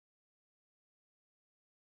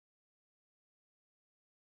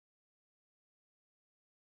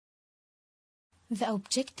The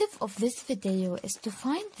objective of this video is to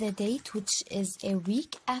find the date which is a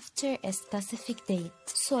week after a specific date.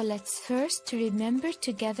 So let's first remember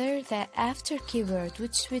together the after keyword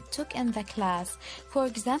which we took in the class. For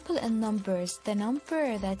example, in numbers, the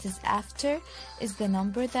number that is after is the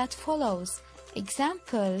number that follows.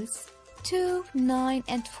 Examples: 2, 9,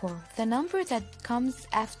 and 4. The number that comes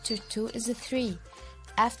after 2 is 3.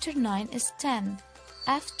 After 9 is 10.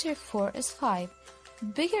 After 4 is 5.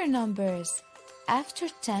 Bigger numbers: after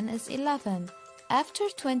 10 is 11. After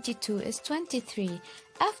 22 is 23.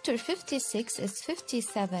 After 56 is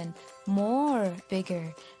 57. More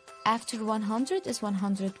bigger. After 100 is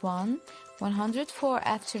 101. 104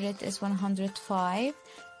 after it is 105.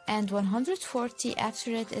 And 140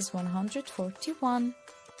 after it is 141.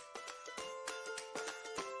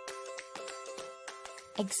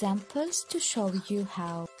 Examples to show you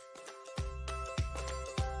how.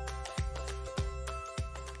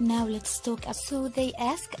 Now let's talk. So they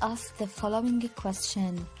ask us the following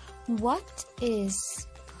question: what is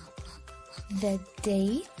the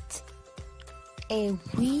date a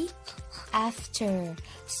week after?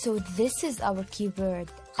 So this is our keyword,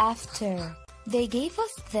 after. They gave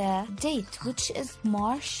us the date, which is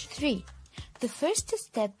March 3. The first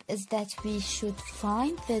step is that we should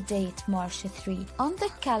find the date March 3 on the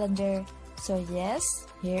calendar. So yes,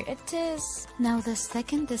 here it is. Now the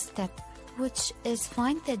second step, which is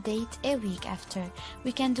find the date a week after.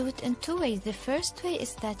 We can do it in two ways. The first way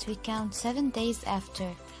is that we count 7 days after.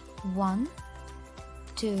 1,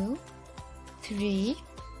 2, 3,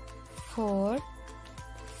 4,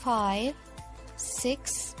 5,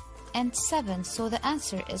 6, and 7. So the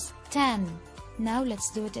answer is 10. Now let's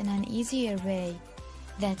do it in an easier way.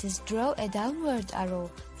 That is, draw a downward arrow.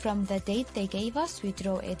 From the date they gave us, we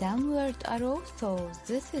draw a downward arrow. So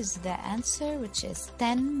this is the answer, which is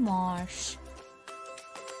 10 March.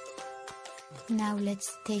 Now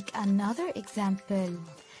let's take another example.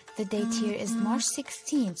 The date here is March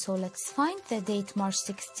 16. So let's find the date March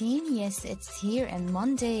 16. Yes, it's here on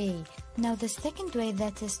Monday. Now the second way,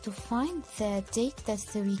 that is to find the date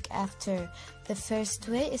that's the week after. The first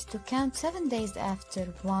way is to count 7 days after.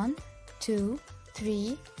 1, 2,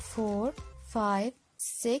 3, 4, 5,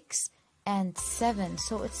 6, and 7.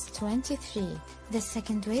 So it's 23. The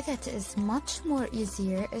second way, that is much more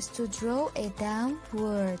easier, is to draw a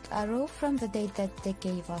downward arrow from the date that they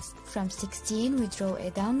gave us. From 16 we draw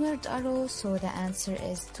a downward arrow, so the answer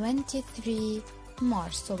is 23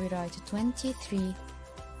 March. So we write 23.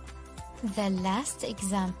 The last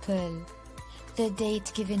example. The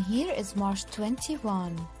date given here is March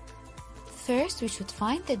 21. First we should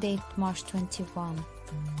find the date March 21.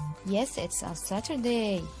 Yes, it's a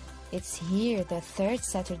Saturday. It's here, the third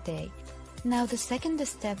Saturday. Now the second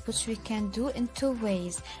step, which we can do in two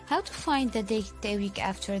ways. How to find the date a week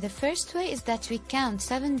after? The first way is that we count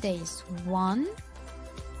 7 days. 1,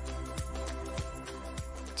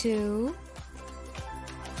 2,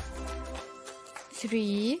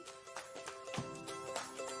 3,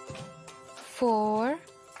 4,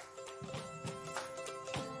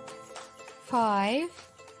 5,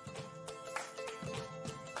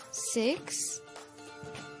 6,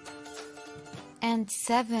 and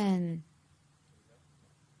 7.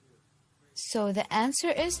 So the answer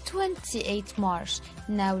is 28 March.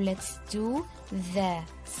 Now let's do the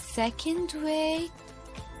second way.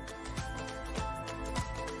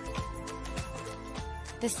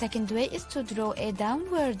 The second way is to draw a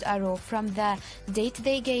downward arrow. From the date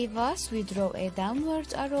they gave us, we draw a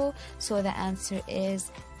downward arrow. So the answer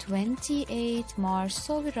is 28 March.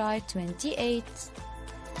 So we write 28.